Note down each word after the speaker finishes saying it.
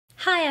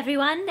Hi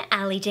everyone,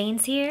 Allie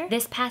Janes here.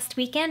 This past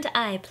weekend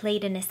I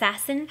played an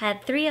assassin,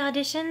 had 3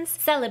 auditions,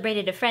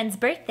 celebrated a friend's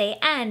birthday,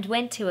 and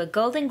went to a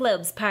Golden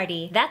Globes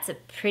party. That's a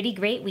pretty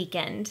great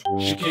weekend.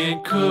 She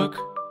can't cook,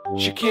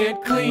 she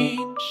can't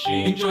clean,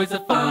 she enjoys the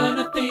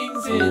finer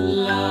things in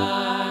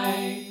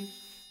life.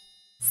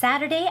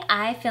 Saturday,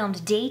 I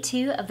filmed day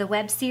 2 of the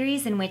web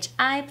series in which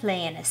I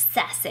play an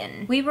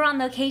assassin. We were on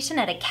location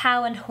at a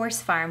cow and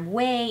horse farm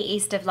way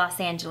east of Los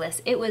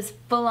Angeles. It was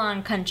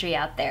full-on country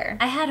out there.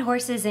 I had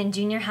horses in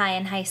junior high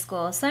and high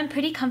school, so I'm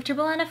pretty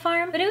comfortable on a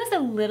farm, but it was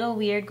a little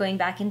weird going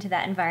back into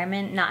that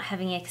environment, not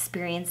having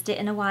experienced it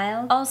in a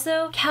while.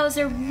 Also, cows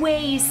are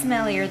way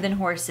smellier than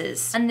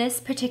horses. On this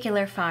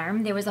particular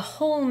farm, there was a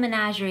whole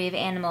menagerie of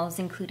animals,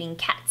 including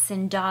cats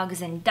and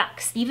dogs and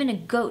ducks, even a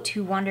goat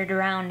who wandered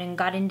around and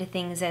got into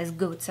things as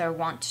goats are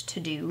wont to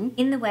do.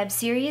 In the web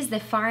series, the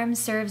farm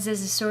serves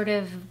as a sort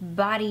of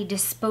body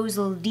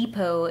disposal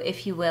depot,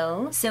 if you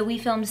will. So we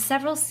filmed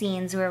several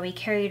scenes where we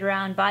carried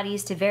around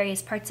bodies to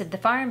various parts of the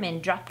farm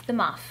and dropped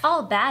them off.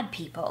 All bad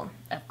people,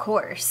 of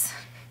course.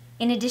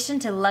 In addition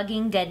to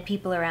lugging dead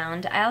people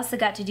around, I also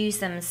got to do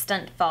some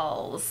stunt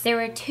falls. There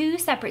were 2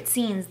 separate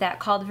scenes that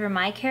called for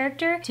my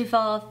character to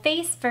fall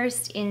face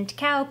first into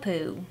cow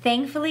poo.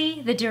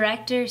 Thankfully, the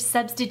director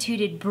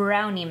substituted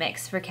brownie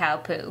mix for cow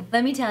poo.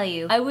 Let me tell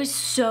you, I was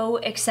so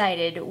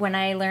excited when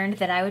I learned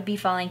that I would be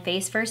falling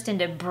face first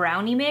into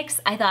brownie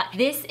mix. I thought,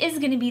 this is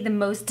gonna be the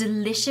most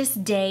delicious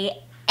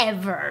day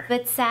ever.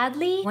 But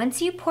sadly,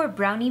 once you pour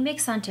brownie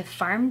mix onto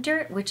farm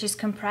dirt, which is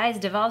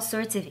comprised of all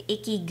sorts of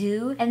icky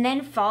goo, and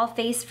then fall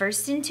face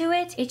first into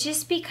it, it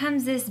just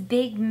becomes this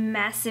big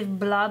massive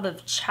blob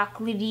of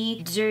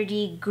chocolatey,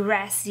 dirty,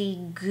 grassy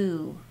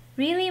goo.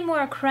 Really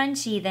more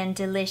crunchy than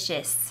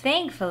delicious.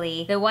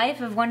 Thankfully, the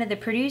wife of one of the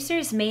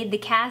producers made the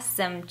cast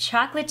some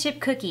chocolate chip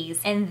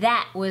cookies, and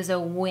that was a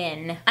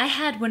win. I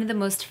had one of the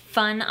most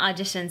fun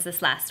auditions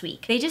this last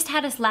week. They just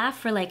had us laugh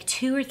for like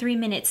 2 or 3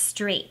 minutes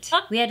straight.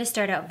 We had to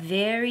start out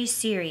very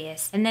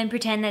serious, and then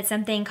pretend that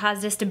something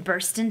caused us to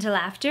burst into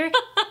laughter.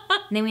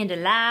 And then we had to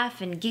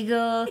laugh and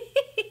giggle,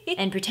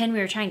 and pretend we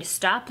were trying to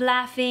stop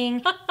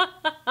laughing,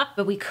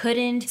 but we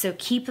couldn't, so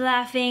keep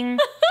laughing.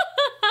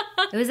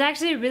 It was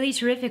actually a really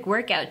terrific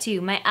workout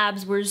too. My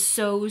abs were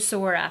so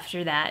sore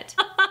after that.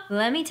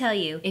 Let me tell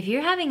you, if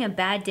you're having a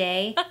bad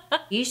day,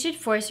 you should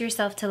force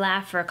yourself to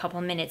laugh for a couple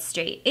minutes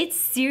straight. It's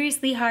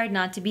seriously hard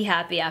not to be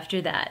happy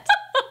after that.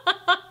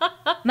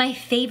 My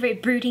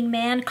favorite brooding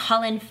man,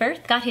 Colin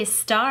Firth, got his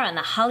star on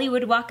the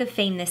Hollywood Walk of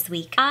Fame this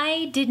week.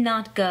 I did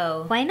not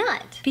go. Why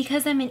not?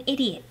 Because I'm an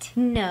idiot.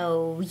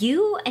 No,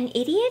 you an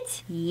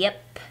idiot?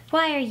 Yep.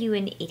 Why are you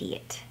an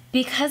idiot?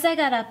 Because I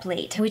got up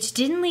late, which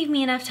didn't leave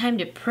me enough time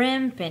to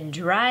primp and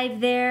drive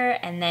there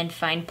and then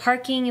find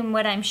parking in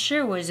what I'm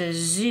sure was a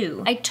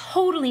zoo. I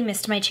totally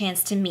missed my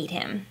chance to meet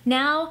him.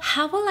 Now,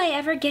 how will I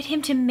ever get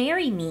him to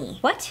marry me?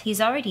 What?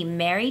 He's already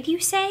married, you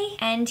say?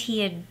 And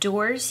he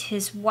adores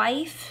his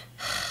wife?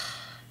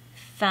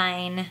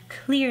 Fine.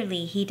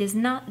 Clearly, he does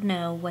not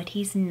know what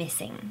he's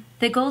missing.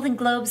 The Golden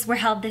Globes were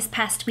held this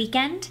past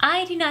weekend.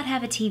 I do not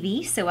have a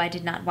TV, so I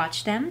did not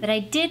watch them, but I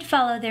did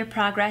follow their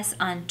progress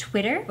on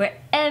Twitter, where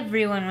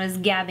everyone was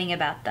gabbing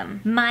about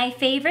them. My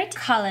favorite,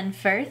 Colin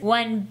Firth,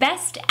 won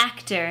Best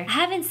Actor. I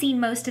haven't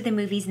seen most of the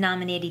movies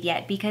nominated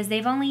yet because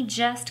they've only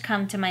just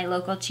come to my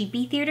local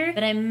cheapie theater,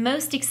 but I'm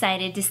most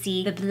excited to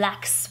see The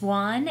Black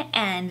Swan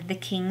and The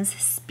King's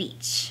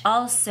Speech.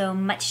 Also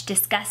much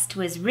discussed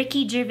was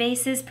Ricky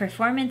Gervais's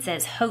performance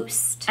as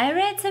host. I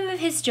read some of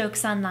his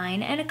jokes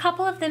online, and a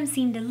couple of them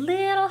seemed a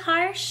little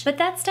harsh, but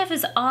that stuff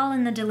is all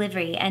in the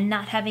delivery, and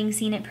not having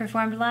seen it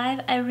performed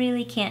live, I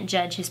really can't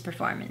judge his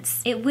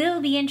performance. It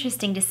will be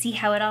interesting to see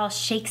how it all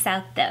shakes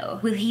out though.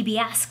 Will he be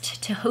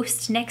asked to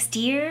host next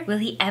year? Will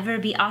he ever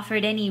be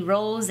offered any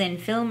roles in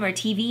film or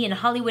TV in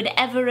Hollywood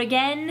ever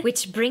again?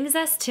 Which brings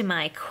us to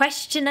my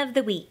question of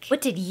the week.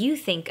 What did you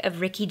think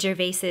of Ricky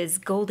Gervais's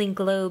Golden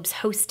Globes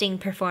hosting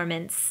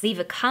performance? Leave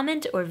a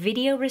comment or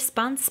video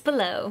response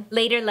below.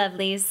 Later,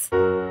 lovelies.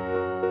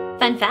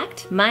 Fun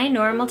fact, my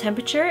normal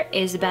temperature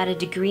is about 1.5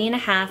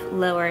 degrees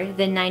lower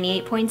than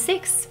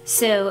 98.6.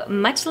 So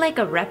much like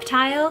a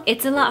reptile,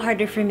 it's a lot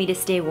harder for me to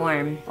stay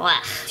warm.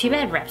 Ugh. Too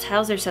bad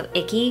reptiles are so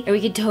icky, or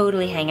we could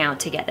totally hang out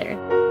together.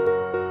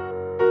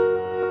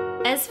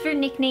 As for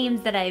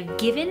nicknames that I've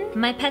given,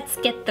 my pets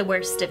get the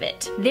worst of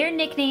it. Their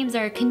nicknames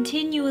are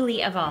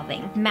continually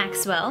evolving.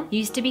 Maxwell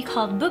used to be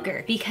called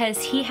Booger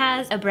because he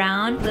has a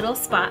brown little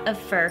spot of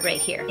fur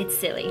right here. It's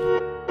silly.